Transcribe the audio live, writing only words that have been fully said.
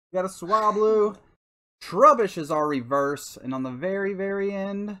We got a Swablu. Trubbish is our reverse. And on the very, very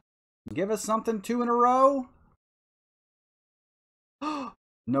end, give us something 2 in a row.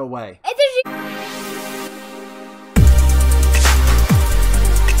 No way.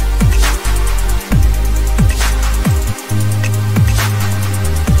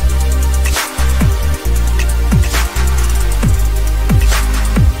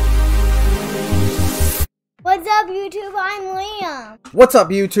 What's up, YouTube? I'm Liam. What's up,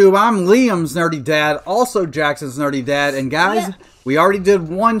 YouTube? I'm Liam's nerdy dad, also Jackson's nerdy dad. And guys, we already did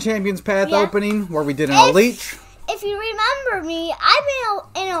one Champions Path opening where we did an Elite. If you remember me,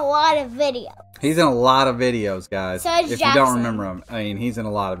 I've been in a lot of videos. He's in a lot of videos, guys. So is if Jackson. You don't remember him, I mean, he's in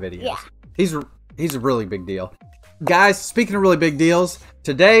a lot of videos. Yeah. He's a really big deal. Guys, speaking of really big deals,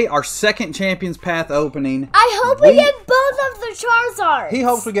 today our second Champions Path opening. I hope we get both of the Charizards. He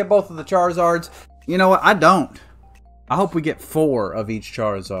hopes we get both of the Charizards. You know what? I don't. I hope we get 4 of each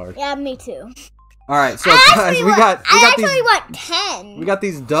Charizard. Yeah, me too. All right, so guys, I actually want 10. We got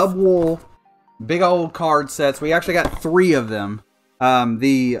these Dubwool big old card sets. We actually got 3 of them.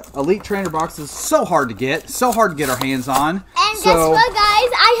 The Elite Trainer box is so hard to get. So hard to get our hands on. And guess what,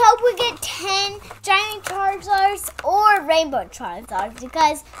 guys? I hope we get 10 Giant Charizards or Rainbow Charizards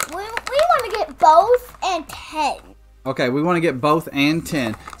because we want to get both and 10. Okay, we want to get both and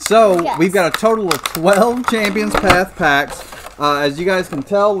 10. So, we've got a total of 12 Champions Path packs. As you guys can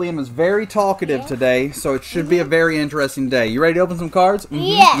tell, Liam is very talkative today, so it should be a very interesting day. You ready to open some cards?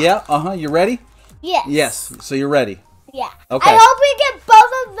 Yeah. Yeah, You ready? Yes. Yes, so you're ready. Yeah. Okay. I hope we get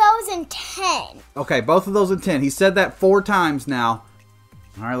both of those in 10. Okay, both of those in 10. He said that 4 times now.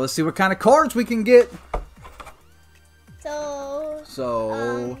 All right, let's see what kind of cards we can get.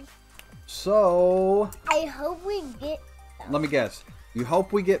 So, I hope we get them. Let me guess. You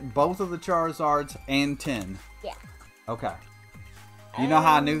hope we get both of the Charizards and 10. Yeah. Okay. You know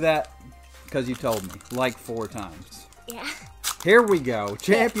how I knew that? Because you told me. Like 4 times. Yeah. Here we go.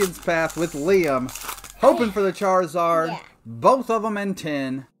 Champions Path with Liam. Hoping for the Charizard. Yeah. Both of them in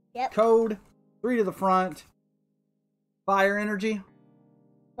 10. Yep. Code. 3 to the front. Fire energy.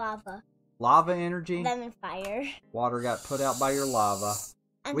 Lava. Lava energy. Lemon fire. Water got put out by your lava.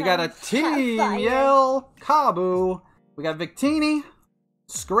 And We got a Team fire. Yell Kabu. We got Victini,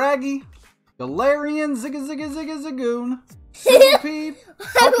 Scraggy, Galarian, Zagoon, Centipede,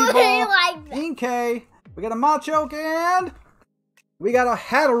 I wouldn't Pokeball, like that. Inkay. We got a Machoke and we got a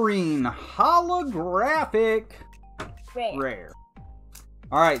Hatterene holographic rare.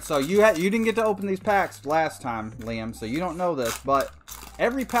 All right, so you didn't get to open these packs last time, Liam, so you don't know this, but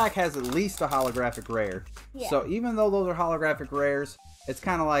every pack has at least a holographic rare. Yeah. So even though those are holographic rares, it's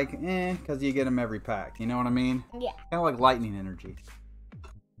kind of like, because you get them every pack. You know what I mean? Yeah. Kind of like lightning energy.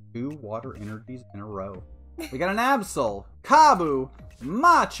 2 water energies in a row. We got an Absol, Kabu,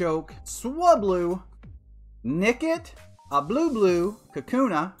 Machoke, Swablu, Nickit, a Blue,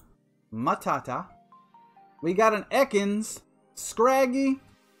 Kakuna, Matata. We got an Ekans, Scraggy.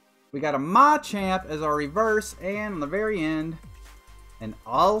 We got a Machamp as our reverse. And on the very end, an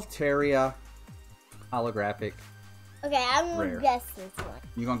Altaria holographic. Okay, I'm going to guess this one.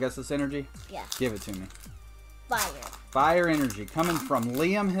 You gonna guess this energy? Yeah. Give it to me. Fire. Fire energy coming from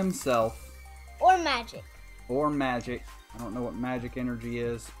Liam himself. Or magic. Or magic. I don't know what magic energy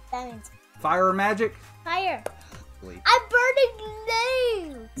is. That means Fire or magic? fire. Leaf. I'm burning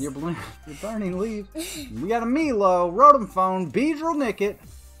leaves. You're burning leaves. We got a Milo, Rotomphone, Beedrill Nickit,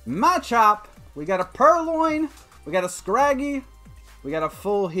 Machop. We got a Purloin. We got a Scraggy. We got a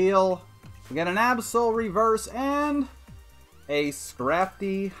Full Heal. We got an Absol reverse and a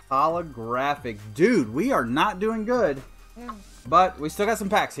Scrafty holographic. Dude, we are not doing good. But we still got some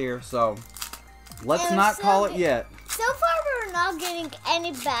packs here, so let's not call it yet. So far, we're not getting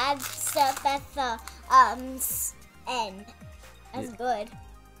any bad stuff at the end. That's good.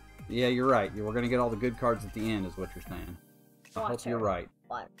 Yeah, you're right. We're going to get all the good cards at the end is what you're saying. I hope you're right.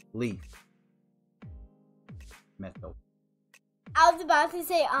 Water. Leaf. Metal. I was about to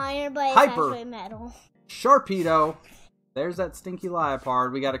say iron, but it's Hyper. actually metal. Sharpedo. There's that stinky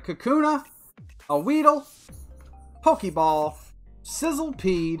Liepard. We got a Kakuna, a Weedle, Pokeball,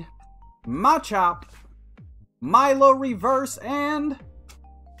 Sizzlepede, Machop, Milo Reverse, and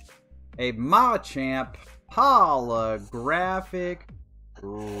a Machamp holographic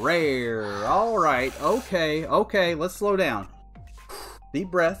rare. Alright, okay, let's slow down. Deep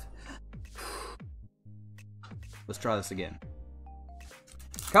breath. Let's try this again.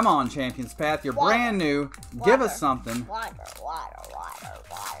 Come on, Champions Path. You're brand new. Give us something. Water.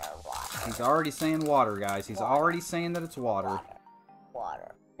 He's already saying water, guys. He's already saying that it's water.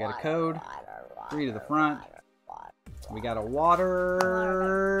 Water. Got a code. 3 to the front. We got a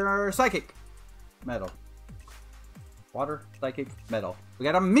water. Fire, Psychic, Metal. Water, Psychic, Metal. We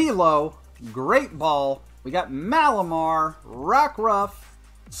got a Milo, Great Ball. We got Malamar, Rockruff,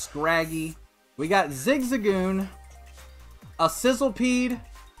 Scraggy. We got Zigzagoon, a Sizzlepede,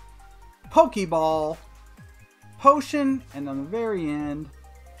 Pokeball, Potion, and on the very end,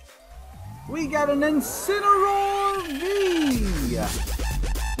 we got an Incineroar V!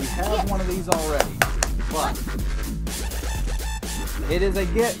 We have one of these already, but it is a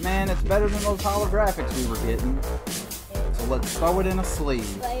get, man. It's better than those holographics we were getting. So let's throw it in a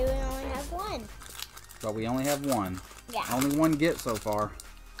sleeve. But we only have one. But we only have one. Yeah. Only one get so far.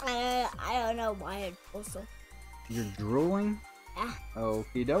 I don't know why it's also. You're drooling? Yeah.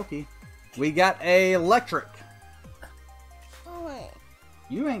 Okie dokie. We got a Electric. Oh, wait.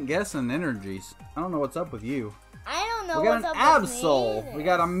 You ain't guessing energies. I don't know what's up with you. I don't know We got what's an up with me Absol. either. We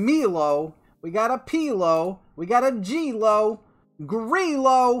got a Milo. We got a Pilo. We got a Gilo.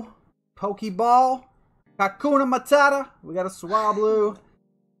 Grillo. Pokeball. Kakuna Matata. We got a Swablu.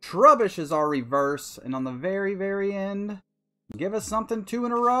 Trubbish is our reverse. And on the very, very end, give us something 2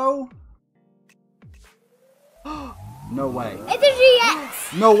 in a row. No way. It's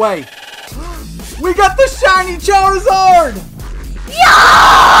a GX! No way. We got the shiny Charizard!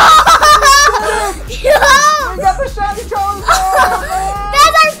 Yo! We got the shiny Charizard! Man!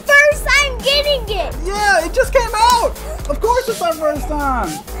 That's our first time getting it! Yeah, it just came out! Of course it's our first time!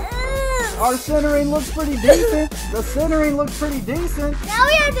 Our centering looks pretty decent. The centering looks pretty decent. Now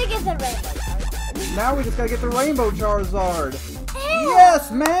we have to get the rainbow Charizard. Now we just gotta get the Rainbow Charizard. Ew.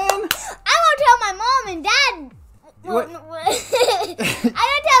 Yes, man! I won't tell my mom and dad. What? I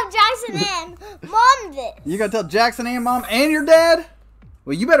don't tell Jackson and mom this. You gotta tell Jackson and Mom and your dad?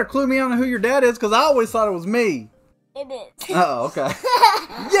 Well, you better clue me on who your dad is, because I always thought it was me. It is. Oh, okay.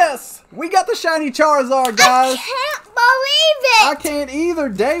 Yes! We got the shiny Charizard, guys! I can't believe it! I can't either.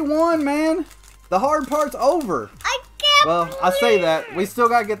 Day one, man. The hard part's over. I can't Well, I say that. We still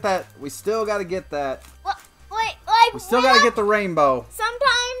gotta get that. We still gotta get that. Wait, like, We still gotta get the rainbow.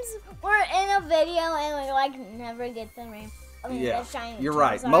 sometimes we're in a video and we, like, never get the rainbow. I mean, Yeah, the shiny you're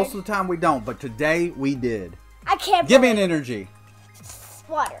right. Charizard. Most of the time we don't, but today we did. I can't Give me an believe energy.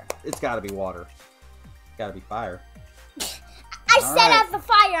 water. It's gotta be water. It's gotta be fire. I All set right. out the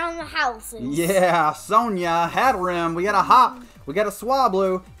fire on the houses. Yeah, Sonia, Hatterim, we got a Hop, we got a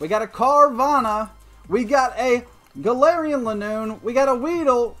Swablu, we got a Carvana, we got a Galarian Lanoon, we got a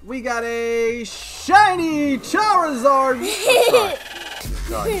Weedle, we got a shiny Charizard.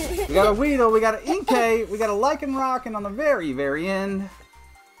 Sorry. We got a Weedle, we got an Inkay, we got a Lycanroc, and on the very, very end,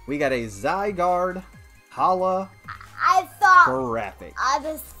 we got a Zygarde Hala I thought, Graphic. I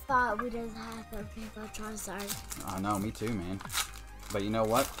just thought we just had the rainbow Charizard. I know, me too, man. But you know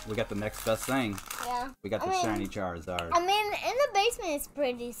what? We got the next best thing. Yeah. We got the shiny Charizard. I mean, in the basement it's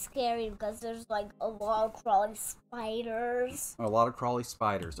pretty scary because there's like a lot of crawling spiders. A lot of crawly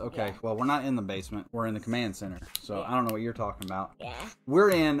spiders. Okay, Yeah. well, we're not in the basement. We're in the command center. So I don't know what you're talking about. Yeah.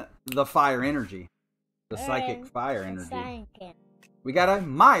 We're in the fire energy. The We're psychic in fire the energy. psychic. We got a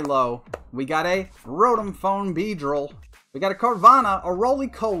Milo. We got a Rotom Phone Beedrill. We got a Carvana, a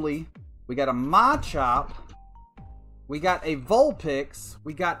Roly-Coly. We got a Machop. We got a Vulpix.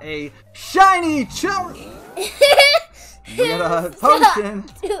 We got a shiny Charizard. We got a Potion.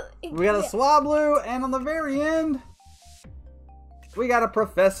 We got a Swablu. And on the very end, we got a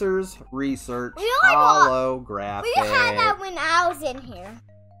Professor's Research We only got- Holographic. We had that when I was in here.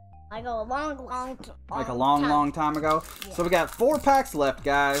 Like a long time ago. Yeah. So we got 4 packs left,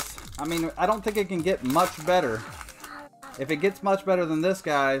 guys. I mean, I don't think it can get much better. If it gets much better than this,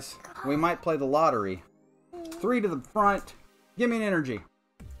 guys, we might play the lottery. 3 to the front. Give me an energy.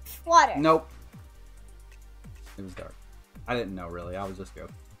 Water. Nope. It was dark. I didn't know, really. I was just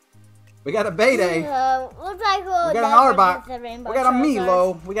joking. We got a Baiday. Looks like we'll We got an never Arbok. get the rainbow We got a Charizard.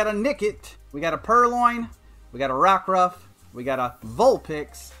 Milo. We got a Nickit. We got a Purloin. We got a Rockruff. We got a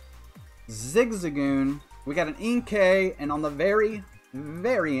Vulpix. Zigzagoon. We got an Inkay. And on the very,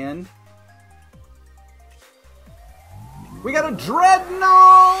 very end, we got a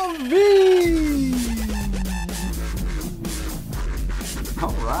Dreadnought V!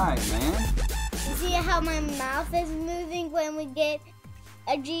 Alright, man. You see how my mouth is moving when we get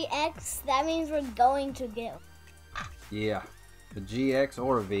a GX? That means we're going to get Yeah. The GX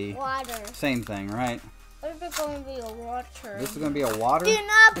or a V. water. Same thing, right? What if it's going to be a water? This is going to be a water? Do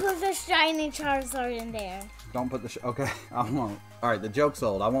not put the shiny Charizard in there. Don't put the okay, I won't. Alright, the joke's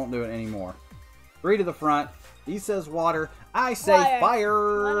old. I won't do it anymore. 3 to the front. He says water. I say Water.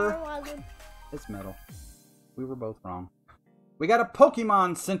 fire. Water. It's metal. We were both wrong. We got a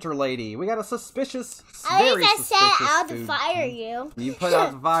Pokemon Center lady. We got a suspicious, At very least I suspicious set out to dude. fire you. You put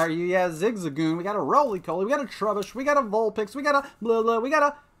out the fire. You yeah, Zigzagoon. We got a Roly-Poly. We got a Trubbish. We got a Vulpix. We got a blah blah. We got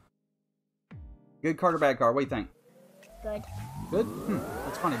a good card or bad card. What do you think? Good. Good.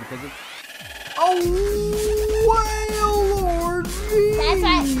 That's funny because it's Wailord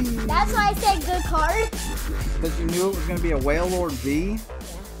V. That's why I said good card. Because you knew it was going to be a Wailord V.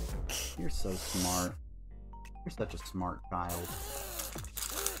 You're so smart. You're such a smart child.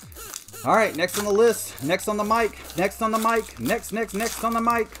 All right, next on the list. Next on the mic. Next on the mic. Next on the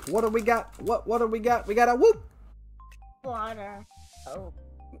mic. What do we got? What do we got? We got a whoop. Water. Oh.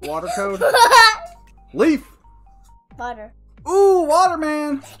 Water code. Leaf. Water. Ooh,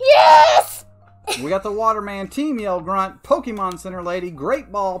 Waterman. Yes! We got the Waterman, Team Yell Grunt, Pokemon Center Lady,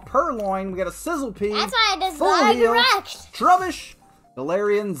 Great Ball, Purloin. We got a Sizzlepea. That's why I just Full got Heal, direct. Trubbish,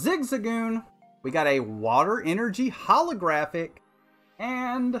 Galarian, Zigzagoon. We got a Water Energy holographic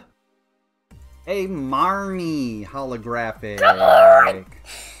and a Marnie holographic. Come on!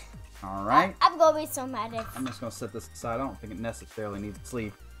 All right. I'm gonna be so mad if. I'm just gonna set this aside. I don't think it necessarily needs a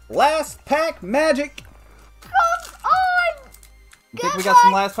sleeve. Last pack magic. Come on! You think we got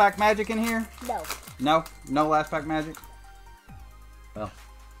some last pack magic in here? No. No? No last pack magic? Well,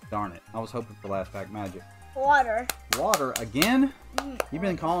 darn it. I was hoping for last pack magic. Water. Water again? You've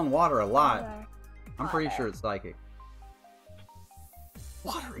been calling water a lot. Water. I'm pretty sure it's psychic.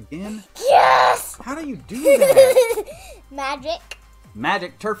 Water again? Yes! How do you do that? Magic.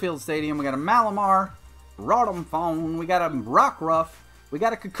 Magic, Turffield Stadium. We got a Malamar, Rotom Phone. We got a Rockruff. We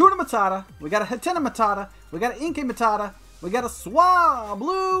got a Kakuna Matata. We got a Hatena Matata. We got an Inkay Matata. We got a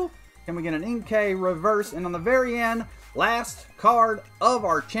Swablu. Can we get an Inkay reverse? And on the very end, last card of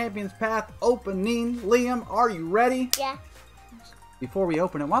our Champions Path opening. Liam, are you ready? Yeah. Before we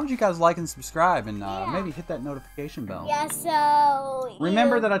open it, why don't you guys like and subscribe and maybe hit that notification bell? Yeah, so...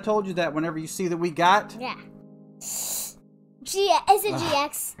 Remember that I told you that whenever you see that we got... Yeah. It's a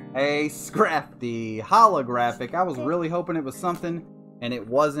GX. a Scrafty holographic. I was really hoping it was something, and it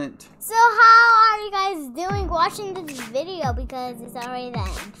wasn't. So how are you guys doing watching this video? Because it's already the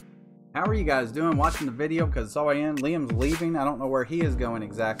end. How are you guys doing watching the video? Because it's already in. Liam's leaving. I don't know where he is going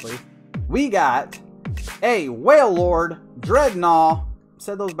exactly. We got a Wailord, Dreadnought,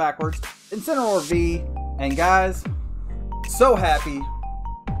 said those backwards, Incineroar V, and guys, so happy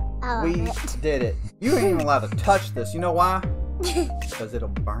we did it. You ain't even allowed to touch this. You know why? Because it'll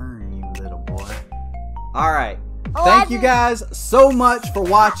burn you, little boy. Alright. Thank you guys so much for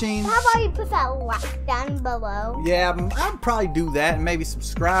watching. How about you put that like down below? Yeah, I'll probably do that and maybe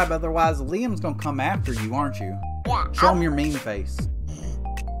subscribe. Otherwise, Liam's going to come after you, aren't you? Yeah. Show him your mean face.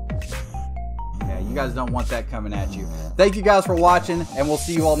 Yeah, you guys don't want that coming at you. Thank you guys for watching, and we'll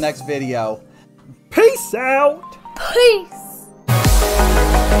see you all next video. Peace out! Peace!